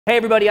Hey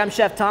everybody, I'm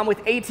Chef Tom with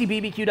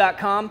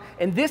atbbq.com,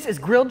 and this is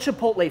grilled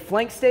Chipotle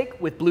Flank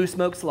Steak with blue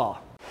smoked slaw.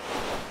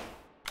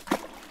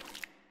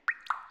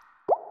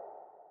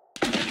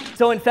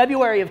 So in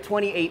February of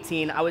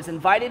 2018, I was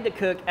invited to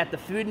cook at the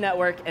Food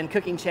Network and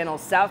Cooking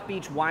Channel's South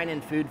Beach Wine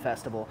and Food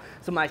Festival.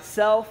 So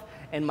myself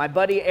and my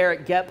buddy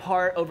Eric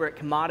Gephardt over at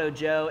Kamado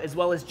Joe, as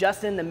well as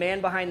Justin, the man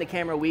behind the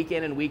camera week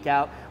in and week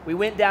out, we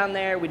went down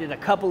there, we did a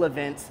couple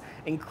events,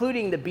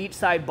 including the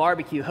Beachside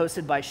Barbecue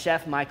hosted by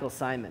Chef Michael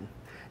Simon.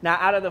 Now,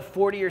 out of the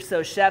 40 or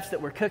so chefs that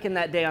were cooking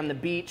that day on the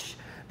beach,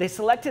 they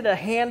selected a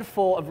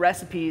handful of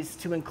recipes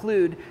to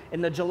include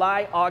in the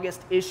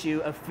July-August issue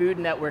of Food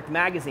Network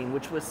magazine,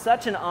 which was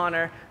such an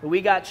honor that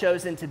we got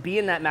chosen to be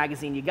in that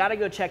magazine. You gotta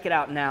go check it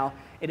out now.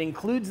 It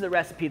includes the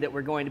recipe that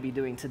we're going to be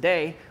doing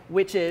today,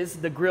 which is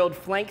the grilled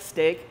flank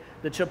steak,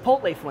 the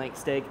Chipotle flank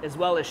steak, as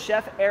well as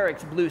Chef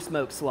Eric's blue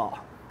smoked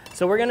slaw.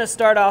 So we're gonna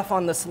start off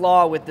on the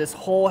slaw with this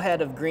whole head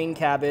of green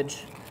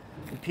cabbage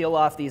and peel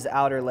off these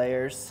outer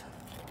layers.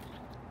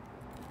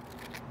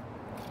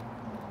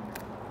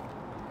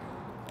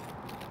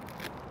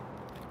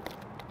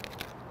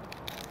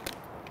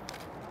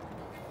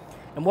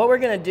 And what we're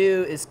gonna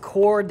do is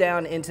core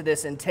down into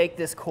this and take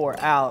this core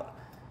out.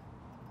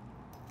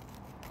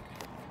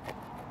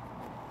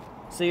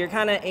 So you're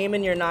kind of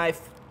aiming your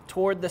knife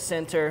toward the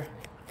center,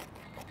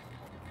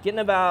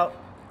 getting about,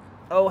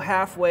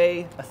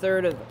 halfway, a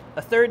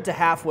third to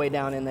halfway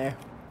down in there.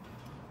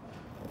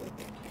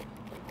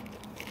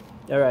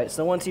 All right,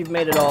 so once you've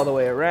made it all the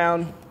way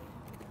around,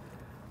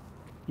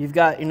 you've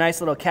got your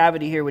nice little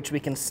cavity here, which we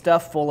can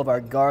stuff full of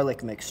our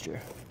garlic mixture.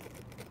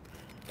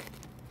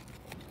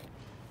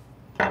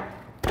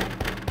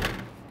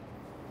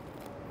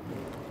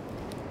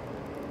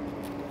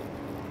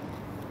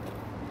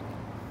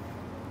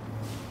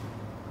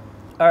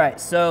 All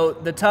right, so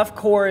the tough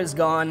core is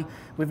gone.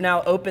 We've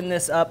now opened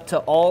this up to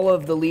all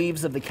of the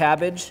leaves of the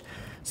cabbage.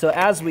 So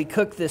as we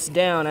cook this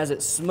down, as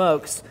it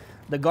smokes,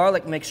 the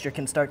garlic mixture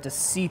can start to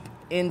seep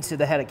into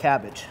the head of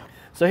cabbage.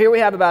 So here we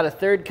have about a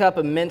third cup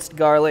of minced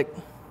garlic.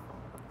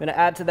 I'm gonna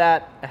add to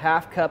that a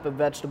half cup of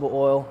vegetable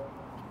oil.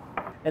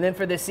 And then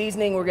for the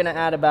seasoning, we're gonna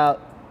add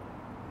about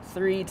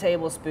 3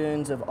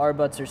 tablespoons of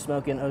Arbutzer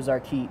Smokin'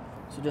 Ozark Heat.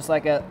 So just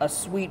like a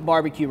sweet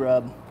barbecue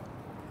rub.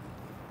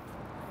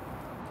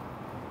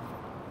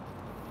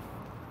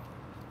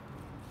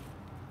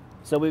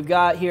 So we've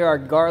got here our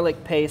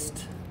garlic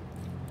paste.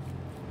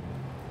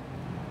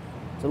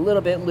 It's a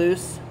little bit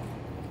loose,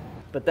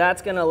 but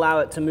that's gonna allow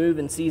it to move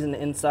and season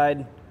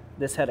inside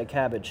this head of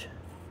cabbage.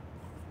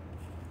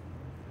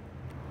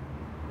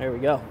 There we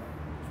go.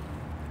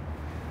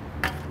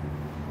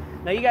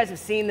 Now you guys have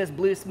seen this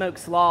blue smoked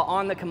slaw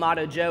on the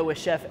Kamado Joe with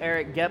Chef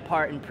Eric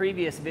Gephardt in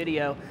previous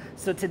video.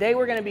 So today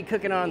we're gonna be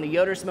cooking on the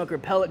Yoder Smoker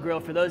pellet grill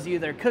for those of you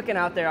that are cooking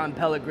out there on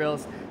pellet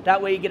grills.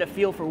 That way you get a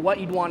feel for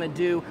what you'd wanna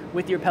do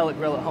with your pellet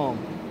grill at home.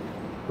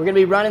 We're gonna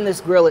be running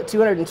this grill at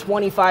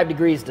 225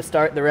 degrees to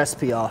start the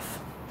recipe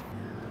off.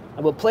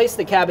 I will place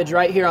the cabbage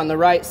right here on the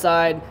right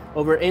side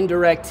over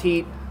indirect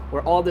heat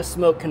where all the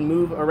smoke can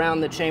move around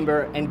the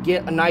chamber and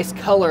get a nice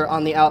color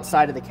on the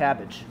outside of the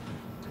cabbage.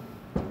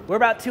 We're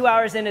about 2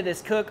 hours into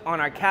this cook on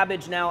our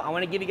cabbage now. I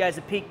want to give you guys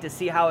a peek to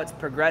see how it's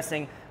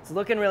progressing. It's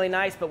looking really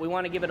nice, but we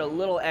want to give it a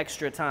little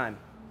extra time.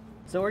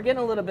 So we're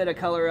getting a little bit of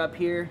color up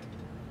here.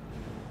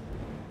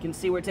 You can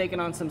see we're taking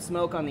on some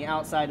smoke on the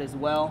outside as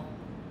well.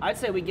 I'd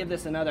say we give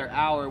this another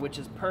hour, which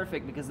is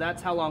perfect because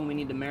that's how long we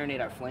need to marinate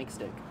our flank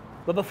steak.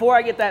 But before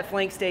I get that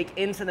flank steak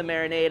into the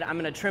marinade, I'm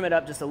going to trim it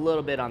up just a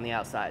little bit on the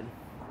outside.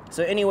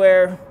 So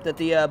anywhere that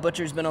the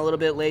butcher's been a little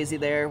bit lazy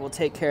there, we'll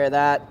take care of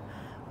that.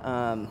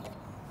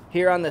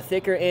 Here on the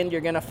thicker end,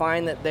 you're gonna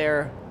find that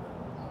there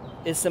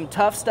is some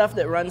tough stuff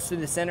that runs through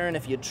the center, and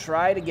if you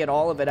try to get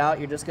all of it out,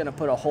 you're just gonna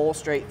put a hole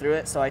straight through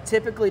it. So I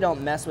typically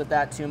don't mess with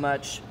that too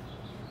much.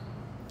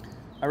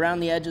 Around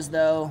the edges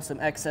though,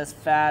 some excess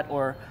fat,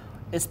 or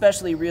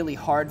especially really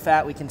hard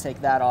fat, we can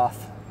take that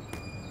off.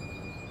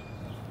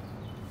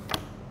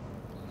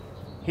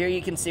 Here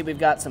you can see we've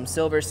got some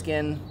silver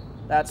skin.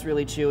 That's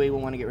really chewy, we'll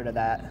wanna get rid of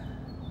that.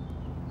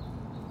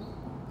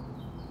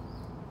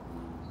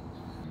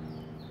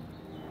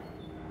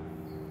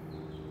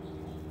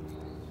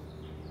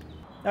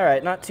 All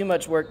right, not too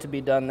much work to be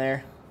done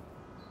there.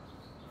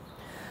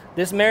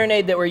 This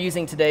marinade that we're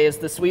using today is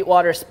the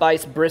Sweetwater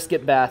Spice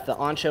Brisket Bath, the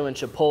ancho and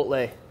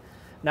chipotle.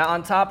 Now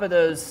on top of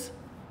those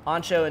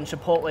ancho and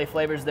chipotle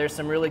flavors, there's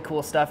some really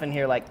cool stuff in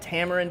here like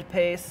tamarind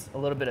paste, a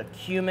little bit of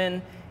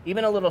cumin,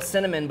 even a little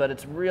cinnamon, but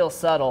it's real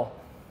subtle,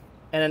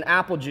 and an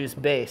apple juice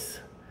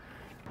base.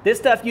 This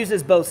stuff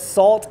uses both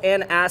salt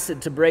and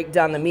acid to break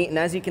down the meat, and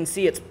as you can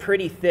see, it's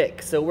pretty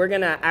thick. So we're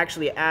gonna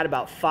actually add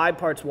about 5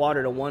 parts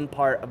water to 1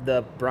 part of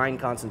the brine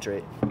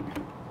concentrate.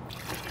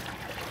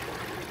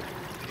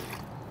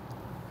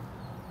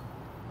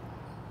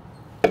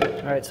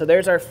 All right, so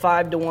there's our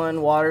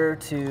 5-to-1 water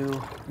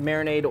to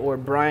marinade or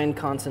brine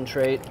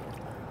concentrate.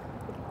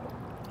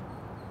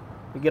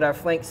 We get our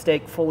flank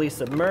steak fully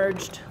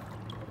submerged,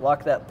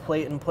 lock that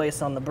plate in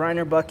place on the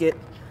briner bucket,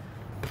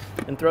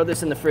 and throw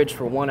this in the fridge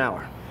for 1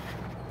 hour.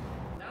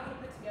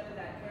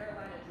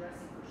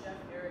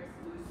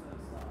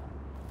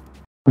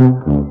 So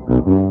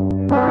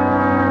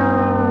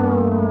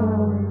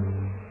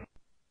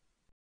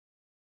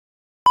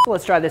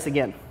let's try this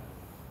again.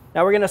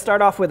 Now we're gonna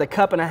start off with a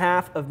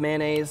 1.5 cups of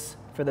mayonnaise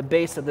for the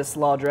base of this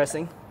slaw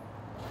dressing.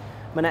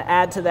 I'm gonna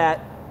add to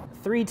that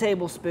 3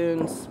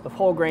 tablespoons of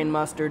whole grain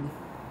mustard,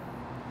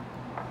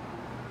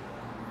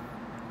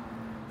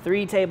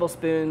 3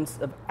 tablespoons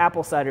of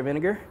apple cider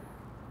vinegar,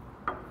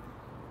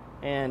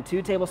 and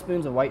 2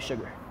 tablespoons of white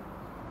sugar.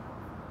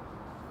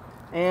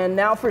 And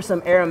now for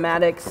some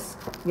aromatics,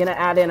 I'm gonna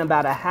add in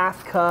about a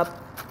 1/2 cup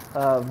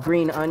of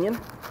green onion.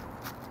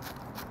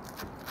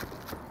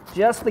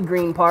 Just the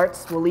green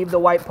parts. We'll leave the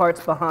white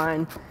parts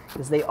behind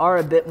because they are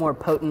a bit more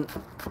potent.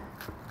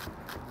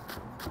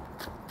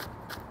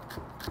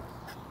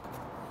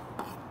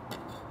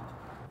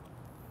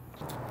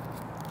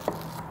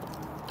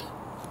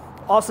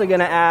 Also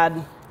gonna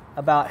add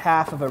about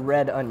 1/2 of a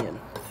red onion.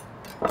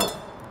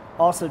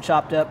 Also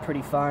chopped up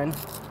pretty fine.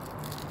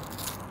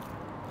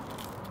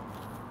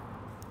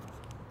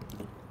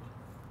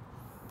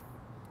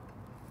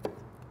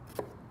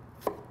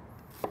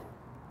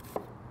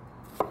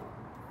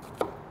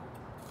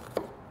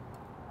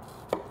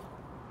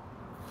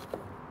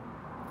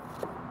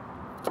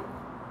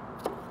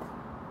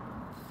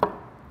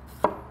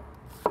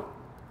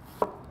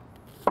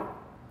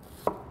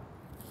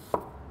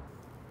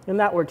 And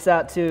that works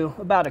out to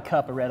about 1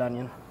 cup of red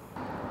onion.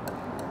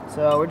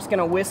 So we're just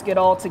gonna whisk it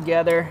all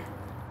together,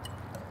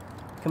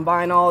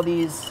 combine all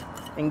these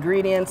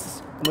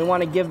ingredients, and we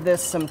wanna give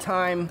this some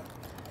time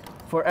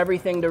for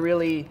everything to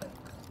really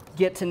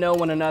get to know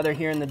one another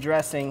here in the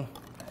dressing.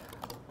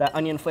 That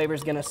onion flavor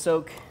is gonna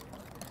soak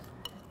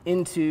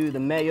into the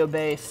mayo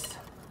base.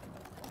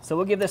 So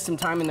we'll give this some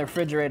time in the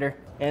refrigerator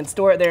and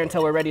store it there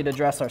until we're ready to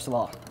dress our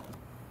slaw.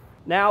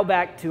 Now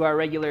back to our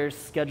regular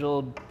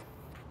scheduled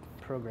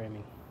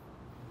programming.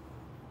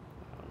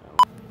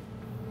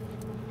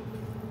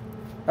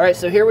 All right,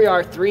 so here we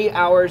are 3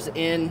 hours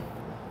in.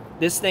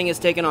 This thing has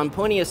taken on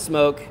plenty of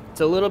smoke.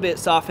 It's a little bit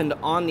softened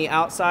on the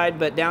outside,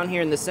 but down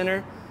here in the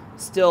center,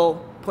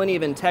 still plenty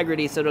of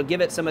integrity, so it'll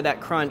give it some of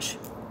that crunch.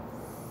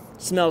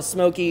 Smells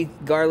smoky,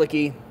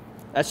 garlicky.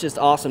 That's just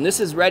awesome. This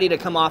is ready to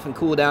come off and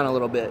cool down a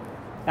little bit.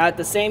 Now at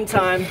the same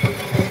time,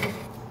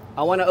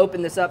 I wanna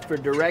open this up for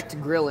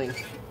direct grilling.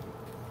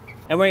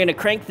 And we're gonna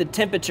crank the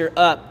temperature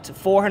up to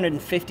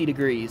 450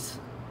 degrees.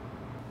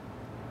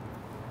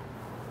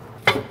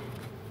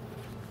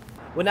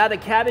 Well, now the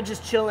cabbage is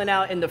chilling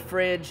out in the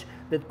fridge.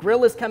 The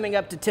grill is coming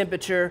up to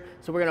temperature,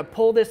 so we're gonna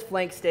pull this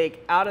flank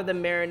steak out of the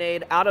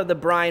marinade, out of the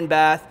brine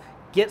bath,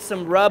 get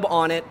some rub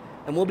on it,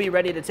 and we'll be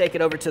ready to take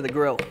it over to the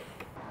grill.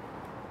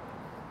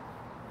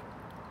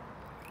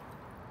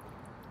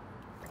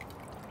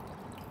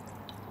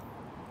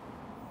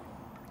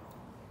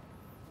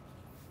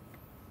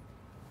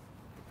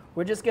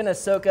 We're just gonna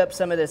soak up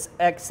some of this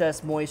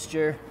excess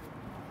moisture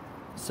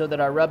so that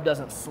our rub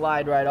doesn't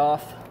slide right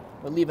off.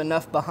 We'll leave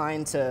enough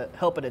behind to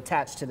help it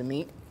attach to the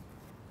meat.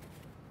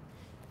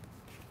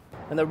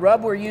 And the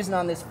rub we're using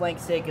on this flank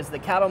steak is the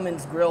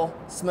Cattleman's Grill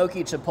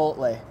Smoky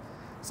Chipotle.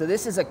 So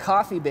this is a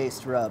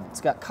coffee-based rub.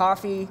 It's got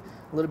coffee,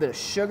 a little bit of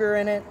sugar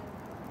in it,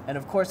 and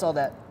of course all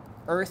that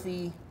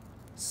earthy,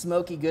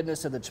 smoky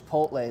goodness of the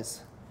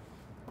chipotles.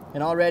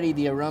 And already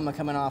the aroma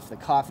coming off the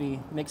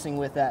coffee, mixing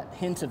with that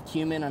hint of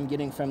cumin I'm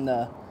getting from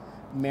the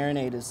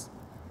marinade, is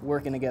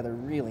working together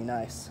really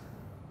nice.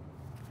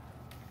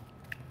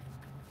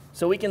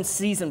 So we can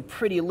season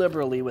pretty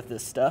liberally with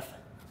this stuff.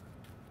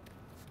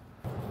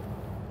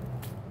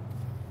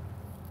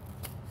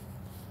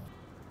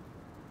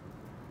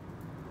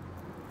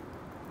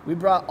 We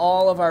brought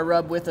all of our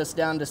rub with us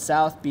down to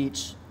South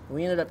Beach.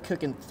 We ended up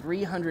cooking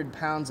 300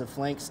 pounds of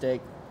flank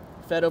steak,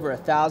 fed over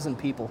 1,000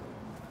 people.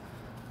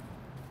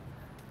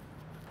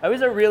 It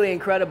was a really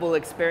incredible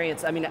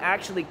experience. I mean,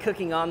 actually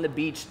cooking on the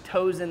beach,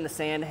 toes in the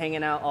sand,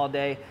 hanging out all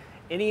day.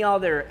 Any of y'all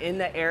that are in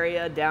the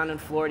area down in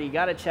Florida, you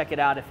gotta check it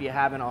out if you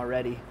haven't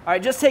already. All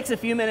right, just takes a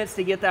few minutes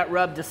to get that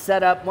rub to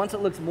set up. Once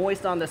it looks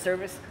moist on the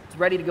surface, it's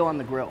ready to go on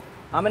the grill.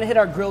 I'm gonna hit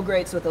our grill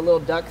grates with a little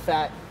duck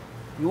fat.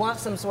 You want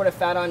some sort of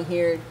fat on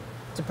here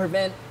to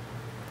prevent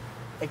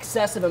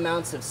excessive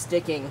amounts of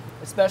sticking,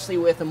 especially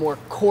with a more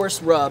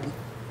coarse rub.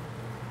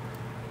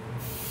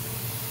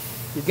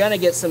 You're gonna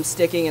get some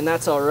sticking, and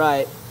that's all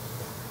right,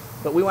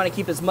 but we wanna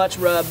keep as much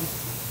rub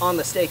on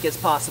the steak as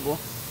possible.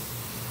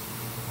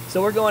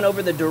 So we're going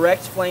over the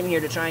direct flame here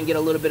to try and get a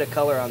little bit of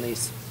color on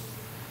these.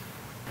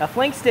 Now,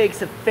 flank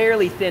steak's a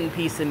fairly thin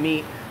piece of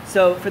meat,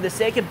 so for the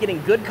sake of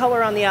getting good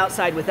color on the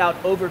outside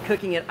without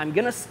overcooking it, I'm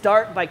gonna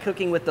start by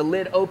cooking with the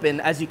lid open,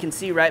 as you can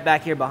see right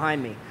back here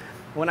behind me.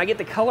 When I get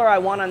the color I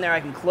want on there, I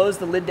can close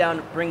the lid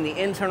down, bring the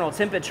internal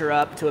temperature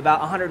up to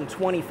about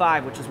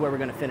 125, which is where we're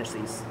gonna finish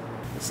these.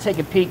 Let's take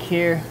a peek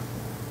here.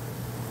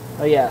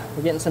 Oh yeah,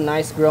 we're getting some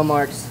nice grill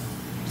marks.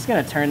 Just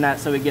gonna turn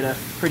that so we get a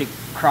pretty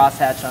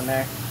crosshatch on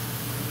there.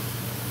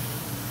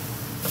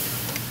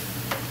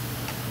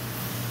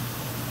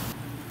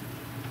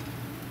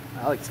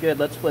 That looks good,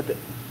 let's flip it.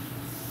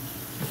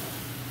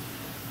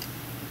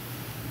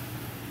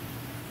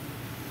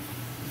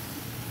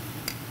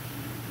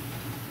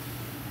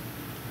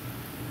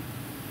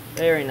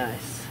 Very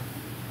nice.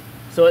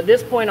 So at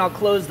this point, I'll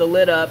close the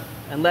lid up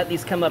and let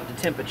these come up to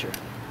temperature.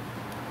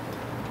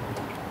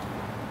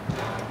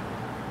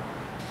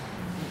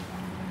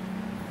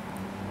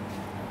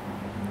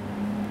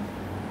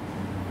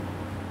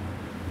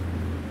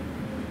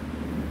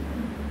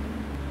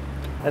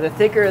 Now the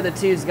thicker of the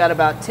two's got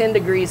about 10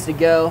 degrees to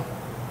go.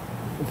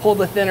 We'll pull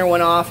the thinner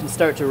one off and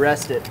start to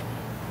rest it.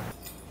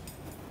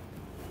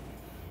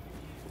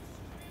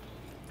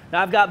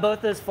 Now I've got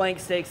both those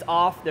flank steaks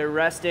off, they're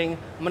resting.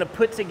 I'm gonna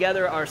put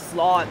together our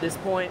slaw at this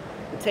point.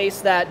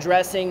 Taste that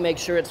dressing, make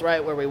sure it's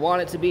right where we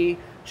want it to be,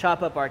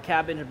 chop up our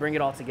cabbage and bring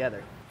it all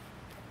together.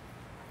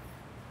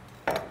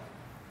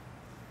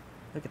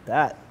 Look at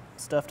that,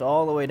 stuffed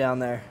all the way down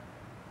there.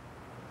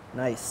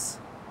 Nice.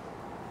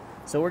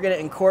 So we're gonna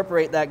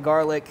incorporate that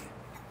garlic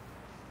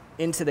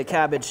into the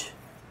cabbage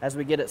as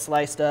we get it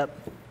sliced up.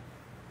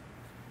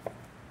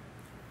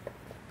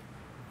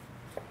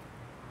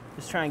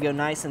 Just try and go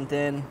nice and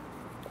thin,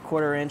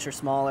 1/4 inch or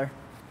smaller.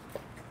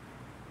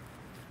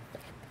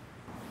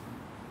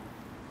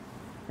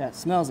 Yeah, it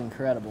smells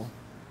incredible.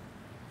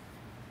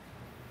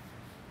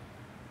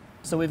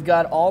 So we've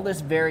got all this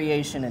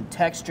variation in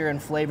texture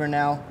and flavor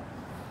now.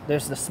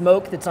 There's the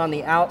smoke that's on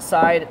the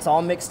outside. It's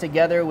all mixed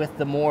together with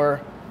the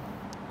more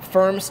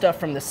firm stuff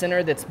from the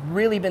center that's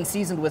really been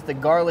seasoned with the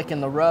garlic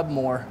and the rub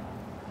more.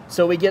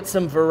 So we get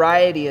some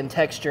variety in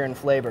texture and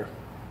flavor.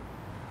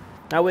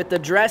 Now with the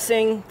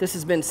dressing, this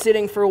has been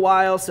sitting for a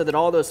while so that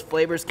all those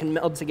flavors can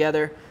meld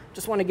together.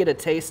 Just want to get a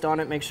taste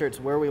on it, make sure it's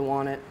where we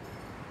want it.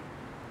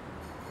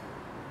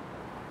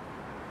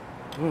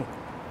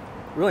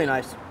 Really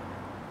nice.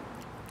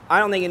 I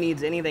don't think it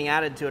needs anything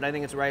added to it. I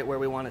think it's right where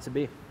we want it to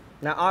be.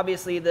 Now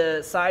obviously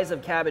the size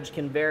of cabbage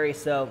can vary,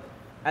 so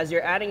as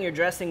you're adding your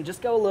dressing,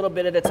 just go a little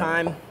bit at a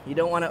time. You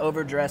don't want to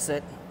overdress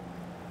it.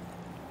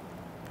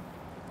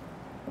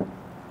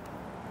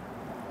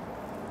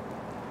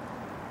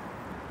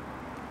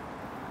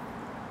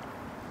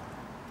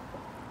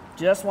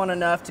 Just want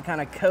enough to kind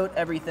of coat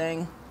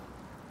everything.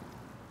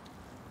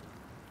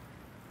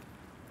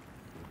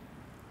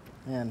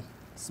 Man,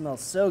 it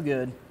smells so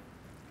good.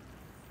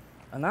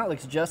 And that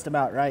looks just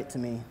about right to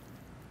me.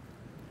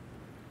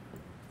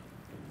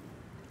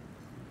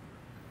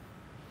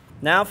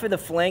 Now for the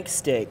flank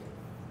steak.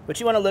 What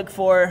you want to look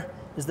for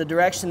is the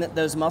direction that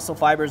those muscle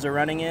fibers are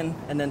running in,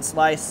 and then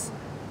slice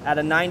at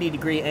a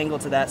 90-degree angle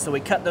to that. So we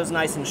cut those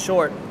nice and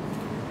short.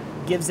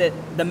 Gives it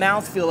the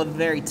mouthfeel of a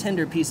very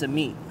tender piece of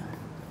meat.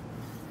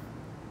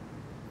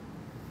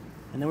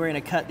 And then we're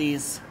going to cut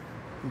these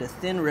into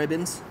thin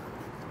ribbons.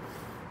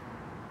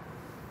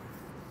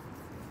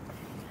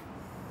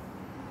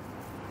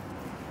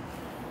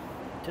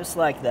 Just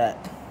like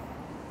that.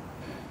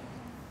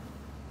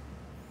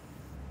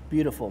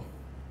 Beautiful.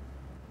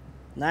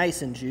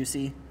 Nice and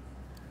juicy.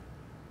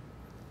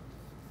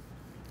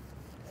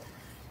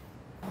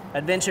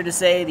 I'd venture to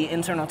say the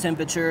internal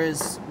temperature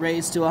is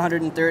raised to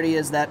 130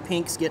 as that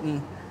pink's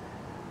getting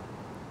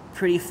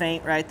pretty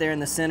faint right there in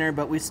the center,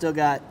 but we've still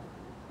got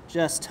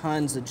just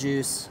tons of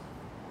juice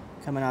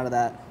coming out of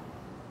that.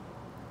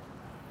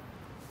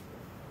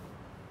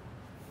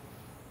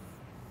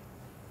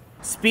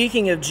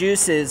 Speaking of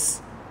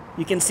juices,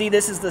 you can see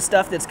this is the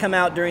stuff that's come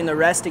out during the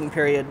resting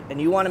period,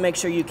 and you want to make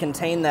sure you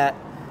contain that,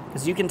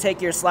 because you can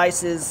take your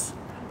slices,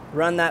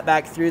 run that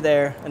back through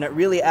there, and it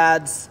really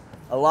adds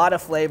a lot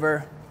of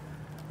flavor,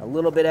 a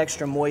little bit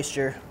extra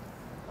moisture.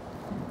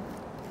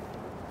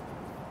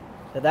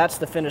 But that's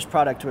the finished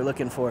product we're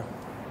looking for.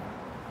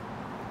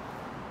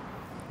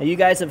 Now, you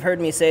guys have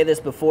heard me say this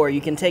before. You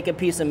can take a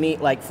piece of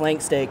meat like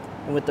flank steak,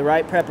 and with the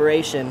right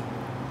preparation,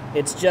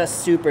 it's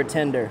just super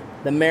tender.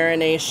 The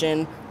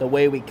marination, the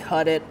way we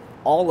cut it,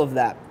 all of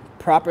that,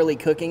 properly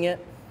cooking it,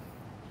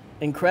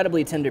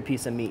 incredibly tender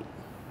piece of meat.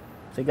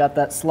 So you got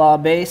that slaw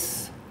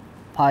base,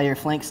 pile your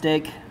flank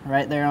steak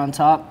right there on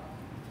top.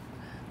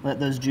 Let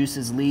those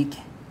juices leak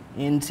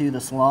into the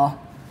slaw.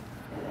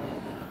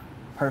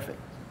 Perfect.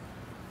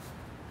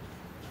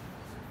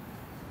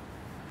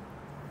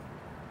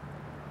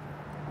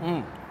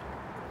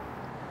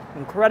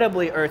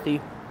 Incredibly earthy.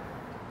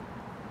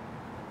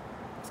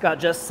 It's got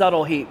just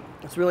subtle heat.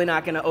 It's really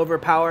not going to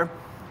overpower,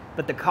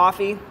 but the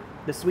coffee,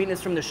 the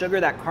sweetness from the sugar,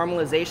 that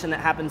caramelization that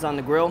happens on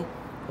the grill,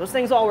 those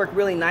things all work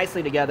really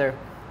nicely together.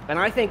 And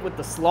I think with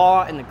the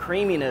slaw and the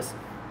creaminess,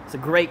 it's a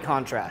great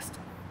contrast.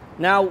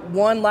 Now,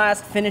 one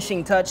last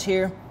finishing touch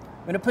here.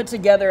 I'm going to put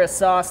together a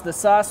sauce. The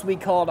sauce we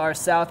called our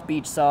South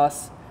Beach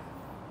sauce,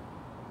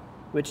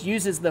 which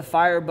uses the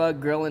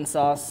Firebug grilling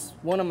sauce,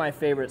 one of my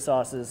favorite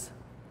sauces.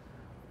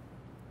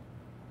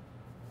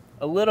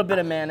 A little bit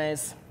of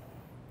mayonnaise.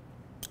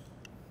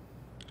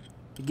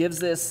 It gives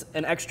this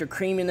an extra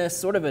creaminess,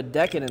 sort of a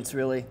decadence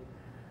really.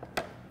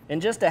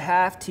 And just a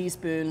half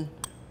teaspoon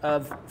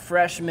of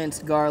fresh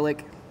minced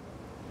garlic.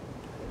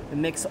 And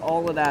mix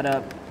all of that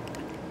up.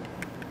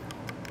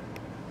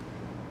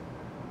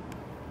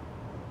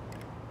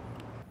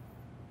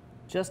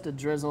 Just a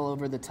drizzle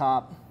over the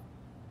top.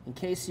 In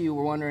case you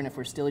were wondering if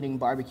we're still eating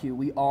barbecue,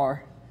 we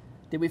are.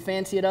 Did we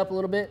fancy it up a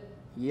little bit?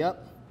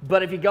 Yep.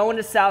 But if you're going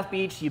to South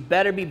Beach, you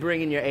better be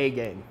bringing your A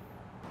game.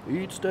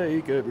 Eat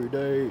steak every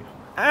day.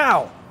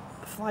 Ow!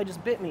 The fly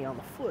just bit me on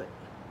the foot.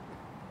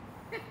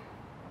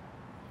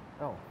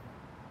 Oh.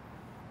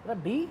 Would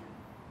that be?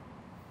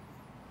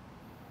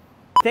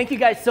 Thank you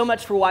guys so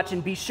much for watching.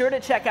 Be sure to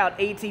check out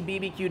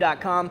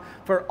atbbq.com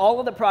for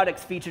all of the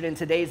products featured in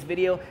today's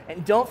video.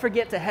 And don't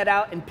forget to head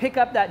out and pick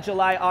up that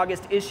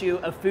July-August issue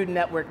of Food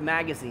Network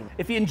magazine.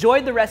 If you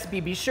enjoyed the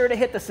recipe, be sure to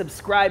hit the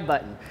subscribe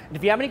button. And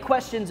if you have any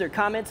questions or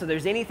comments, or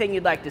there's anything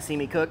you'd like to see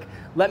me cook,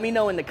 let me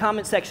know in the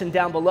comment section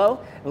down below,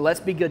 and let's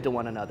be good to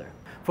one another.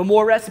 For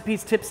more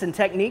recipes, tips, and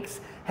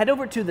techniques, head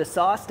over to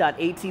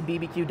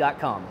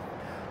thesauce.atbbq.com.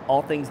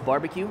 All things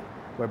barbecue,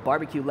 where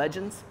barbecue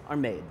legends are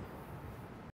made.